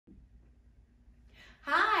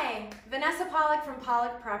Vanessa Pollock from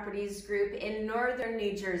Pollock Properties Group in northern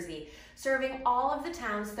New Jersey, serving all of the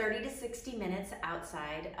towns 30 to 60 minutes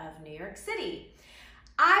outside of New York City.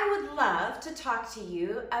 I would love to talk to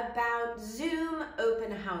you about Zoom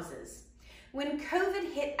open houses. When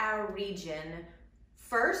COVID hit our region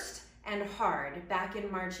first and hard back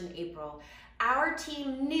in March and April, our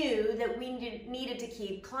team knew that we needed to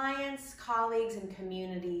keep clients, colleagues, and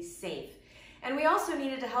community safe. And we also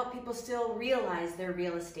needed to help people still realize their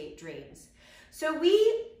real estate dreams. So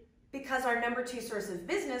we, because our number 2 source of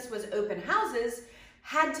business was open houses,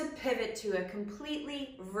 had to pivot to a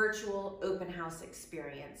completely virtual open house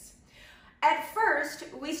experience. At first,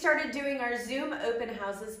 we started doing our Zoom open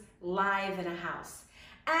houses live in a house.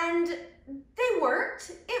 And they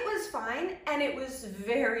worked, it was fine, and it was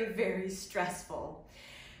very, very stressful.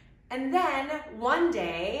 And then one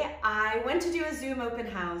day, I went to do a Zoom open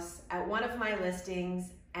house at one of my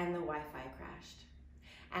listings and the Wi-Fi crashed.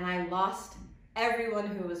 And I lost everyone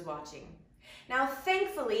who was watching. Now,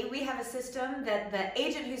 thankfully, we have a system that the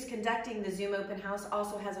agent who's conducting the Zoom open house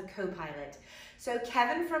also has a co-pilot. So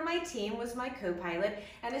Kevin from my team was my co-pilot,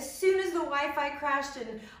 and as soon as the Wi-Fi crashed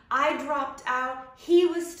and I dropped out, he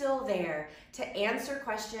was still there to answer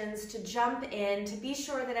questions, to jump in, to be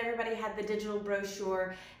sure that everybody had the digital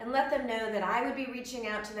brochure and let them know that I would be reaching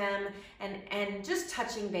out to them and just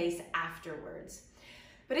touching base afterwards.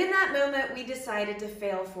 But in that moment, we decided to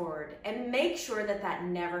fail forward and make sure that that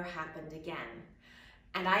never happened again.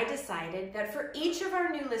 And I decided that for each of our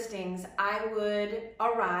new listings, I would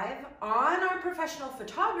arrive on our professional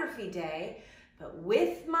photography day, but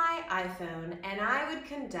with my iPhone, and I would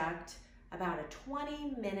conduct about a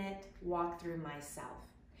 20-minute walkthrough myself.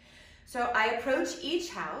 So I approach each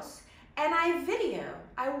house and I video.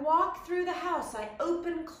 I walk through the house, I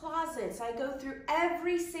open closets, I go through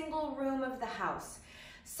every single room of the house.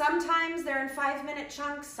 Sometimes they're in 5-minute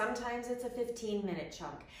chunks, sometimes it's a 15-minute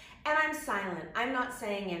chunk. And I'm silent, I'm not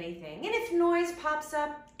saying anything. And if noise pops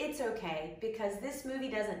up, it's okay, because this movie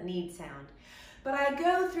doesn't need sound. But I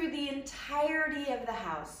go through the entirety of the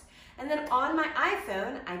house. And then on my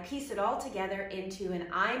iPhone, I piece it all together into an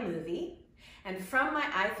iMovie. And from my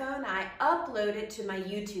iPhone, I upload it to my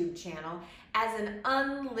YouTube channel as an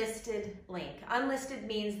unlisted link. Unlisted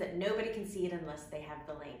means that nobody can see it unless they have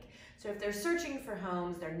the link. So if they're searching for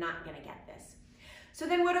homes, they're not gonna get this. So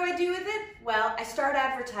then what do I do with it? Well, I start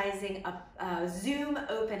advertising a Zoom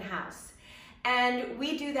open house. And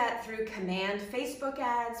we do that through command Facebook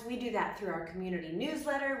ads, we do that through our community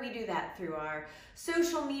newsletter, we do that through our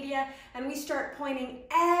social media, and we start pointing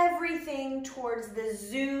everything towards the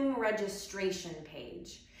Zoom registration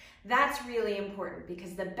page. That's really important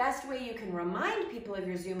because the best way you can remind people of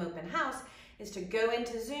your Zoom open house is to go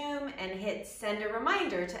into Zoom and hit send a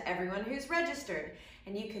reminder to everyone who's registered.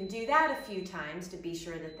 And you can do that a few times to be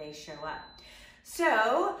sure that they show up.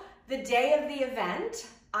 So the day of the event,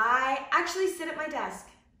 I actually sit at my desk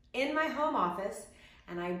in my home office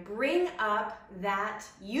and I bring up that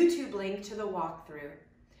YouTube link to the walkthrough.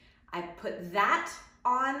 I put that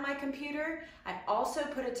on my computer. I also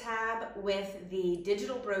put a tab with the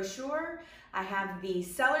digital brochure. I have the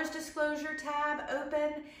seller's disclosure tab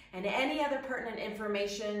open and any other pertinent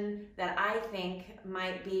information that I think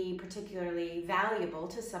might be particularly valuable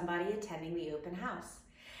to somebody attending the open house.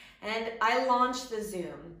 And I launch the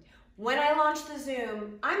Zoom. When I launch the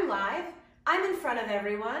Zoom, I'm live, I'm in front of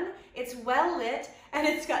everyone, it's well lit, and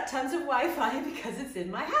it's got tons of Wi-Fi because it's in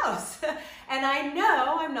my house. And I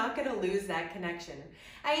know I'm not gonna lose that connection.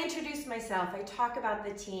 I introduce myself, I talk about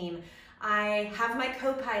the team, I have my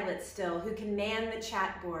co-pilot still who can man the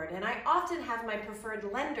chat board, and I often have my preferred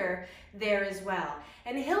lender there as well.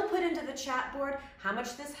 And he'll put into the chat board how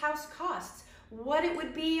much this house costs, what it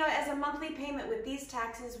would be as a monthly payment with these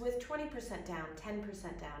taxes with 20% down, 10%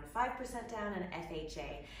 down, 5% down, and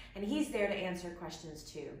FHA. And he's there to answer questions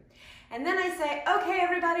too. And then I say, okay,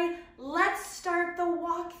 everybody, let's start the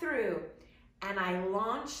walkthrough. And I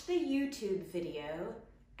launch the YouTube video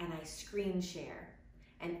and I screen share.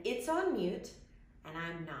 And it's on mute and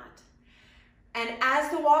I'm not. And as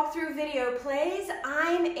the walkthrough video plays,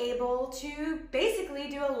 I'm able to basically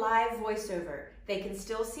do a live voiceover. They can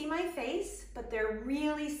still see my face, but they're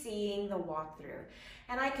really seeing the walkthrough.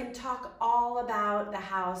 And I can talk all about the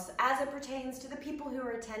house as it pertains to the people who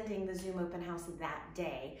are attending the Zoom open house that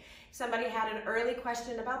day. If somebody had an early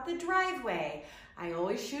question about the driveway, I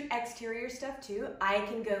always shoot exterior stuff too. I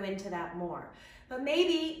can go into that more. But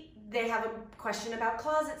maybe they have a question about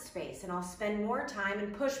closet space and I'll spend more time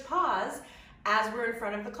and push pause as we're in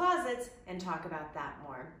front of the closets and talk about that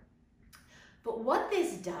more. But what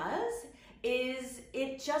this does is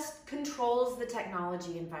it just controls the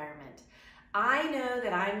technology environment. I know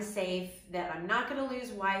that I'm safe, that I'm not going to lose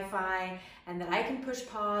Wi-Fi, and that I can push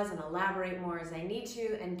pause and elaborate more as I need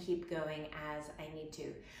to and keep going as I need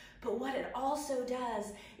to. But what it also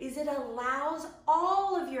does is it allows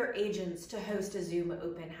all of your agents to host a Zoom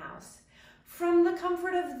open house from the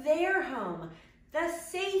comfort of their home, the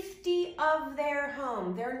safety of their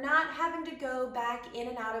home. They're not having to go back in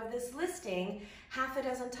and out of this listing half a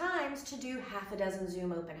dozen times to do half a dozen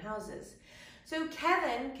Zoom open houses. So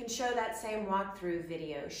Kevin can show that same walkthrough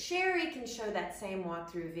video. Sherry can show that same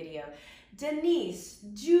walkthrough video. Denise,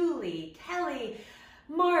 Julie, Kelly,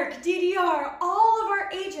 Mark, DDR, all of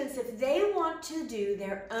our agents, if they want to do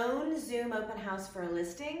their own Zoom open house for a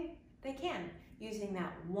listing, they can, using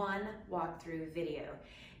that one walkthrough video.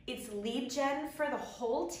 It's lead gen for the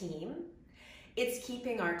whole team. It's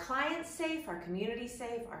keeping our clients safe, our community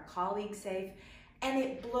safe, our colleagues safe, and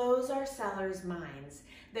it blows our sellers' minds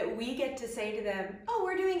that we get to say to them, oh,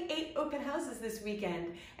 we're doing 8 open houses this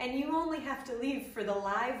weekend, and you only have to leave for the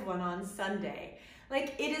live one on Sunday.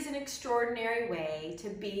 Like, it is an extraordinary way to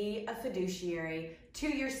be a fiduciary to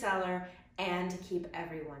your seller and to keep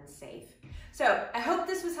everyone safe. So I hope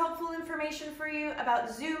this was helpful information for you about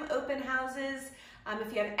Zoom open houses.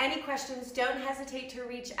 If you have any questions, don't hesitate to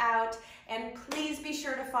reach out, and please be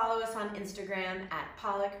sure to follow us on Instagram at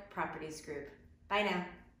Pollock Properties Group. Bye now.